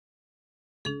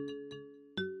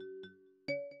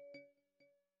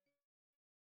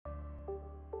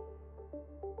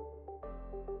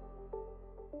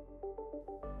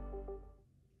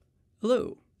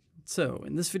Hello. So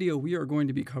in this video, we are going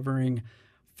to be covering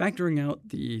factoring out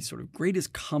the sort of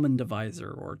greatest common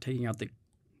divisor, or taking out the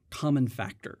common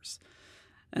factors.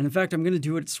 And in fact, I'm going to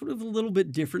do it sort of a little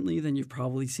bit differently than you've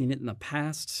probably seen it in the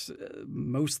past,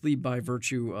 mostly by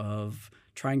virtue of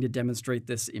trying to demonstrate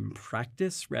this in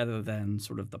practice rather than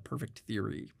sort of the perfect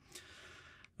theory.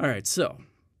 All right, so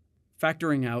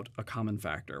factoring out a common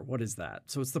factor. What is that?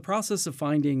 So it's the process of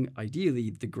finding,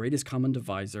 ideally, the greatest common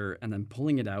divisor and then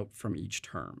pulling it out from each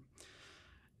term.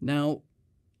 Now,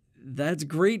 that's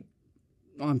great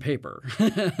on paper.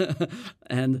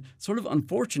 And sort of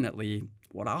unfortunately,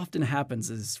 what often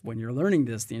happens is when you're learning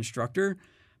this, the instructor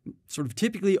sort of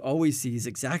typically always sees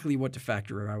exactly what to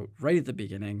factor out right at the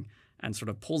beginning and sort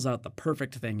of pulls out the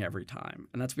perfect thing every time.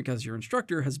 And that's because your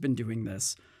instructor has been doing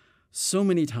this so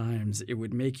many times, it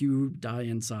would make you die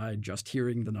inside just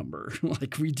hearing the number.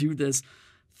 Like, we do this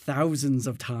thousands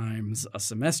of times a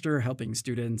semester, helping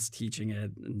students, teaching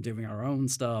it, and doing our own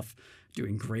stuff,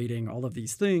 doing grading, all of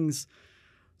these things.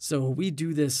 So we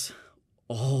do this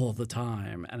all the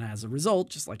time. And as a result,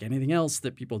 just like anything else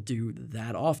that people do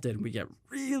that often, we get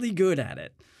really good at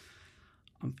it.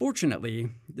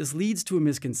 Unfortunately, this leads to a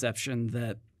misconception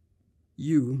that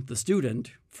you, the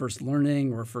student, first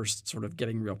learning or first sort of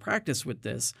getting real practice with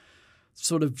this,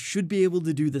 sort of should be able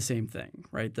to do the same thing,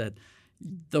 right? That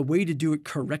the way to do it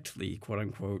correctly, quote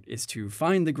unquote, is to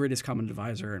find the greatest common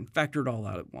divisor and factor it all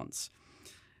out at once.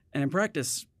 And in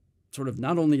practice, sort of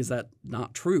not only is that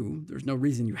not true, there's no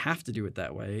reason you have to do it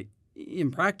that way. In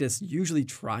practice, usually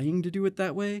trying to do it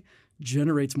that way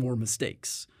generates more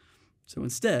mistakes. So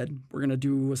instead, we're going to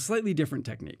do a slightly different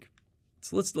technique.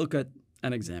 So let's look at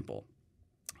an example.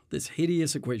 This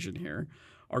hideous equation here,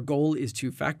 our goal is to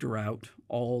factor out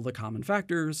all the common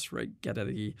factors, right? Get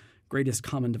the greatest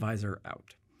common divisor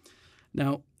out.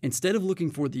 Now, instead of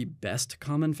looking for the best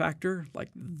common factor, like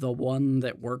the one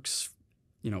that works,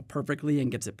 perfectly and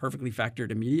gets it perfectly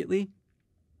factored immediately,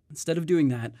 instead of doing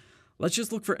that, let's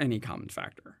just look for any common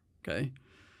factor, okay?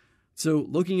 So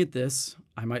looking at this,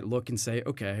 I might look and say,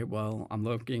 okay, well, I'm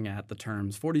looking at the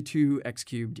terms 42x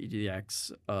cubed e to the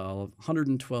x,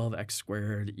 112x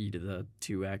squared e to the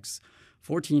 2x,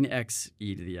 14x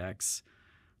e to the x.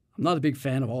 I'm not a big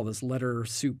fan of all this letter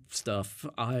soup stuff.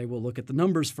 I will look at the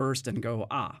numbers first and go,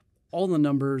 all the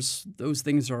numbers, those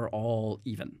things are all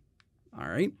even, all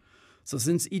right? So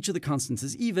since each of the constants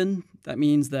is even, that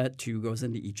means that 2 goes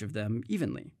into each of them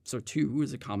evenly. So 2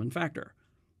 is a common factor.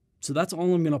 So that's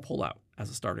all I'm going to pull out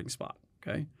as a starting spot,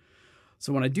 okay?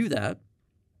 So when I do that,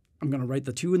 I'm going to write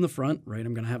the 2 in the front, right?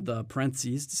 I'm going to have the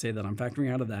parentheses to say that I'm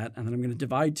factoring out of that, and then I'm going to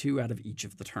divide 2 out of each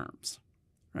of the terms,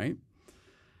 right?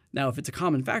 Now, if it's a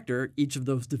common factor, each of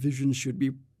those divisions should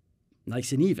be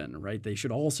nice and even, right? They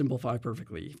should all simplify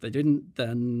perfectly. If they didn't,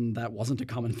 then that wasn't a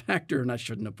common factor, and I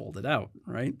shouldn't have pulled it out,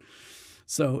 right?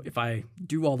 So if I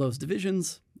do all those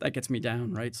divisions, that gets me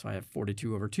down, right? So I have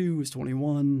 42 over 2 is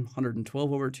 21,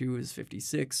 112 over 2 is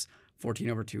 56, 14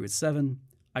 over 2 is 7.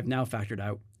 I've now factored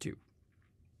out 2.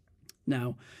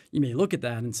 Now, you may look at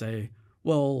that and say,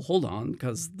 well, hold on,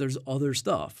 because there's other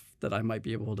stuff that I might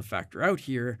be able to factor out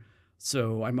here,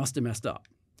 so I must have messed up.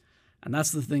 And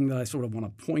that's the thing that I sort of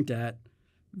want to point at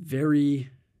very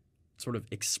sort of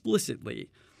explicitly.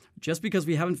 Just because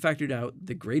we haven't factored out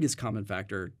the greatest common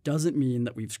factor doesn't mean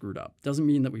that we've screwed up, doesn't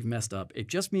mean that we've messed up. It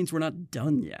just means we're not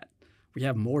done yet. We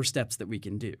have more steps that we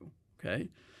can do, okay?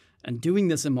 And doing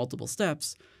this in multiple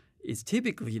steps is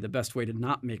typically the best way to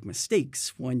not make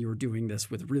mistakes when you're doing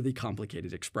this with really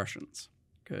complicated expressions,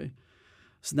 okay?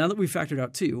 So now that we've factored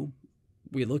out 2,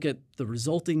 we look at the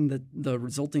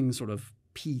resulting sort of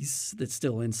piece that's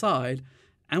still inside,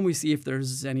 and we see if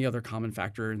there's any other common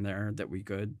factor in there that we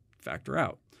could factor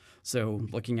out. So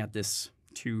looking at this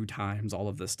 2 times all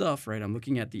of this stuff, right, I'm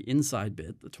looking at the inside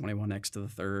bit, the 21x to the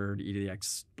third, e to the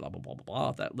x, blah, blah, blah, blah,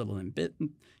 blah, that little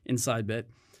inside bit,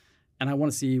 and I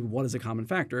want to see what is a common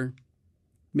factor.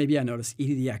 Maybe I notice e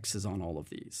to the x is on all of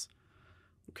these.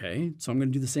 Okay, so I'm going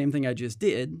to do the same thing I just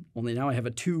did, only now I have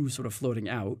a 2 sort of floating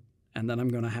out, and then I'm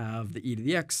going to have the e to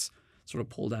the x sort of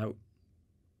pulled out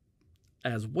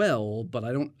as well, but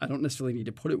I don't necessarily need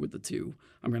to put it with the 2.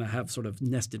 I'm going to have sort of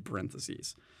nested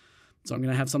parentheses. So I'm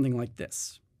going to have something like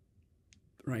this,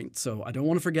 right? So I don't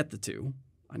want to forget the 2.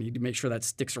 I need to make sure that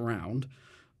sticks around.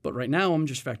 But right now, I'm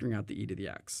just factoring out the e to the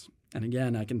x. And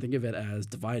again, I can think of it as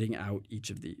dividing out each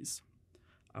of these.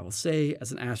 I will say,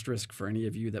 as an asterisk for any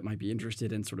of you that might be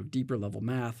interested in sort of deeper level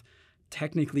math,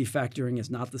 technically factoring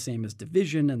is not the same as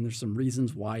division, and there's some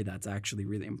reasons why that's actually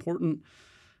really important.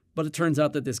 But it turns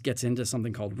out that this gets into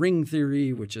something called ring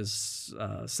theory, which is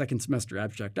second semester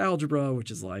abstract algebra,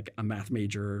 which is like a math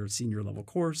major senior level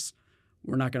course,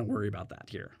 we're not going to worry about that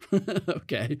here.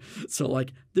 Okay, so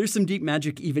like there's some deep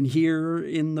magic even here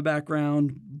in the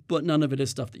background, but none of it is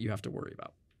stuff that you have to worry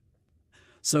about.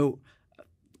 So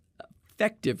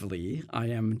effectively, I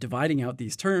am dividing out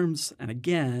these terms, and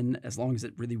again, as long as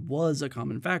it really was a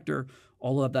common factor,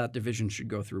 all of that division should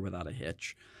go through without a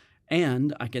hitch.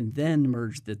 And I can then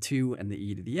merge the 2 and the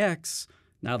e to the x,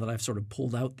 now that I've sort of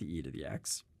pulled out the e to the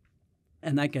x.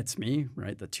 And that gets me,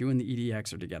 right, the 2 and the e to the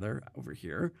x are together over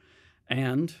here.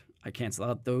 And I cancel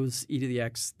out those e to the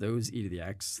x, those e to the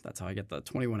x. That's how I get the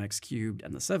 21x cubed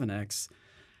and the 7x.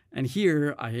 And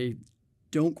here I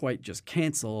don't quite just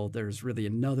cancel. There's really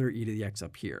another e to the x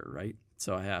up here, right?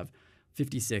 So I have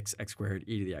 56x squared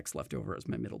e to the x left over as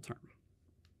my middle term.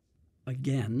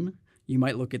 Again, you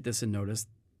might look at this and notice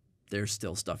there's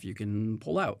still stuff you can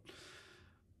pull out.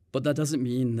 But that doesn't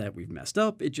mean that we've messed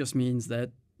up. It just means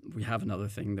that we have another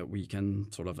thing that we can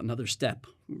sort of another step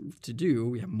to do.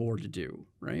 We have more to do,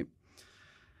 right?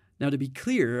 Now, to be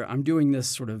clear, I'm doing this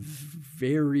sort of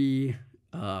very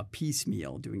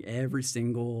piecemeal, doing every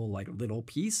single like little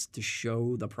piece to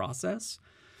show the process.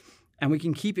 And we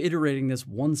can keep iterating this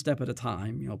one step at a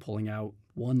time, you know, pulling out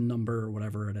one number or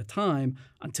whatever at a time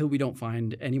until we don't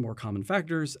find any more common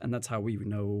factors. And that's how we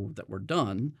know that we're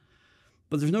done.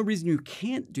 But there's no reason you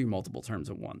can't do multiple terms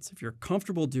at once. If you're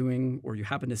comfortable doing, or you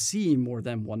happen to see more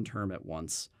than one term at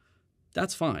once,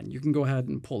 that's fine. You can go ahead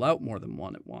and pull out more than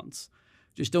one at once.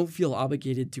 Just don't feel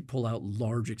obligated to pull out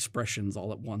large expressions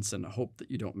all at once and hope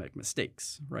that you don't make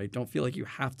mistakes, right? Don't feel like you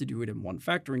have to do it in one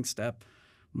factoring step.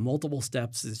 Multiple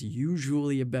steps is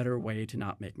usually a better way to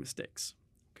not make mistakes,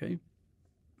 okay?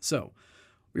 So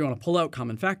we want to pull out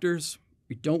common factors.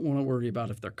 We don't want to worry about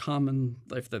if they're common,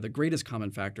 if they're the greatest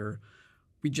common factor.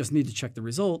 We just need to check the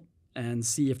result and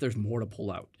see if there's more to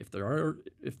pull out. If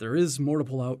there is more to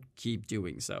pull out, keep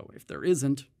doing so. If there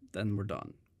isn't, then we're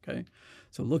done, okay?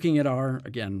 So looking at our,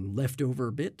 again,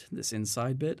 leftover bit, this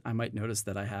inside bit, I might notice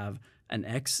that I have an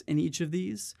x in each of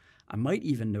these. I might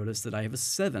even notice that I have a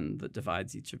 7 that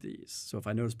divides each of these. So if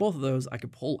I notice both of those, I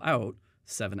could pull out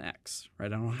 7x,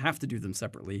 right? I don't have to do them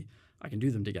separately. I can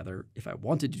do them together. If I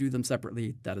wanted to do them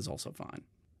separately, that is also fine.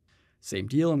 Same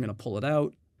deal, I'm going to pull it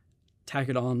out, tack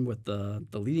it on with the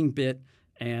leading bit,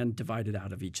 and divide it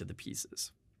out of each of the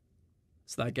pieces.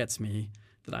 So that gets me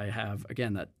that I have,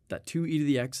 again, that 2e to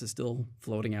the x is still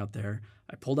floating out there.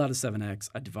 I pulled out a 7x,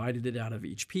 I divided it out of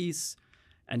each piece,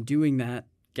 and doing that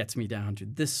gets me down to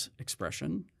this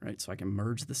expression, right? So I can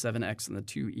merge the 7x and the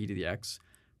 2e to the x,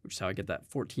 which is how I get that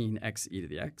 14x e to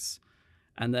the x.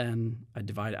 And then I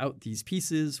divide out these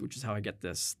pieces, which is how I get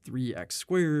this 3x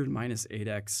squared minus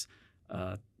 8x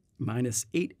minus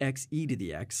 8x e to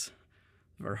the x.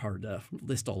 Very hard to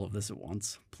list all of this at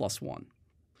once, plus 1.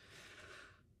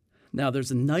 Now,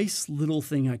 there's a nice little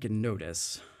thing I can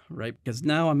notice, right? Because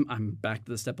now I'm back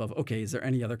to the step of, okay, is there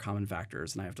any other common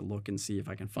factors? And I have to look and see if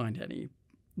I can find any.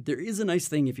 There is a nice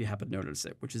thing if you happen to notice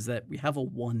it, which is that we have a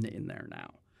 1 in there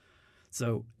now.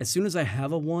 So as soon as I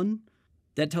have a 1,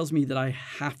 that tells me that I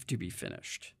have to be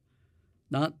finished.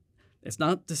 It's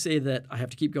not to say that I have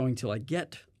to keep going till I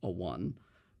get a 1,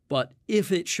 but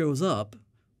if it shows up,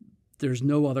 there's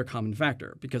no other common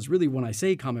factor. Because really, when I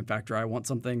say common factor, I want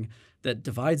something that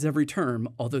divides every term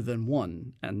other than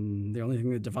 1. And the only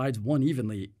thing that divides 1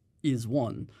 evenly is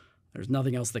 1. There's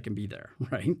nothing else that can be there,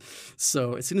 right?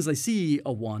 So as soon as I see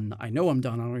a 1, I know I'm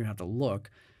done. I don't even have to look.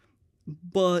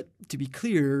 But to be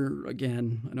clear,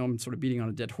 again, I know I'm sort of beating on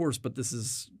a dead horse, but this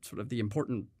is sort of the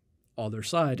important other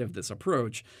side of this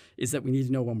approach, is that we need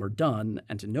to know when we're done.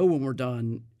 And to know when we're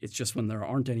done, it's just when there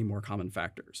aren't any more common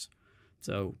factors.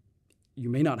 So you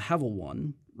may not have a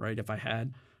 1, right? If I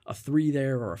had a 3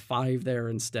 there or a 5 there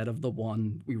instead of the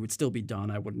 1, we would still be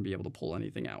done. I wouldn't be able to pull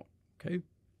anything out, okay?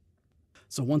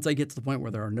 So once I get to the point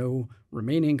where there are no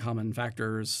remaining common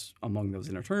factors among those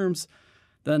inner terms,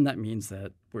 then that means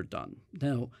that we're done.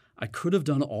 Now, I could have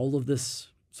done all of this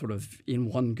sort of in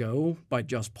one go by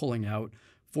just pulling out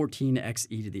 14x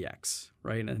e to the x,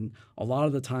 right? And a lot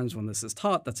of the times when this is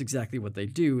taught, that's exactly what they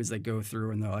do, is they go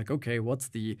through and they're like, okay, what's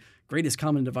the greatest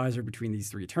common divisor between these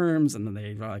 3 terms? And then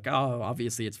they're like, oh,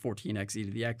 obviously it's 14x e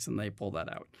to the x, and they pull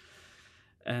that out.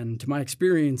 And to my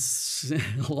experience,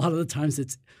 a lot of the times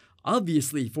it's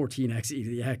obviously 14x e to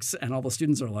the x, and all the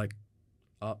students are like,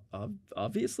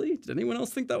 obviously? Did anyone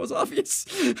else think that was obvious?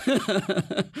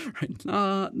 Right?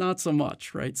 Not so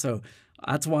much, right? So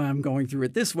that's why I'm going through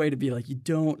it this way, to be like, you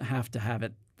don't have to have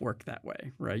it work that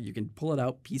way, right? You can pull it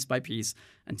out piece by piece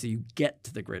until you get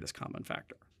to the greatest common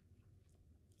factor.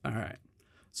 All right.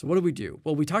 So what do we do?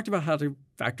 Well, we talked about how to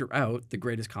factor out the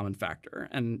greatest common factor,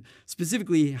 and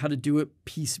specifically how to do it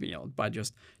piecemeal by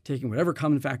just taking whatever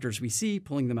common factors we see,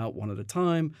 pulling them out one at a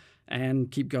time,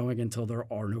 and keep going until there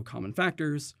are no common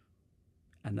factors,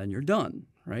 and then you're done,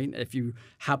 right? If you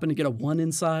happen to get a 1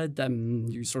 inside, then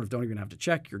you sort of don't even have to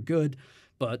check, you're good.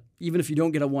 But even if you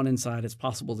don't get a 1 inside, it's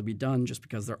possible to be done just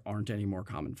because there aren't any more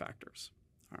common factors.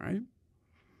 All right?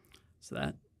 So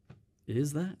that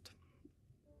is that.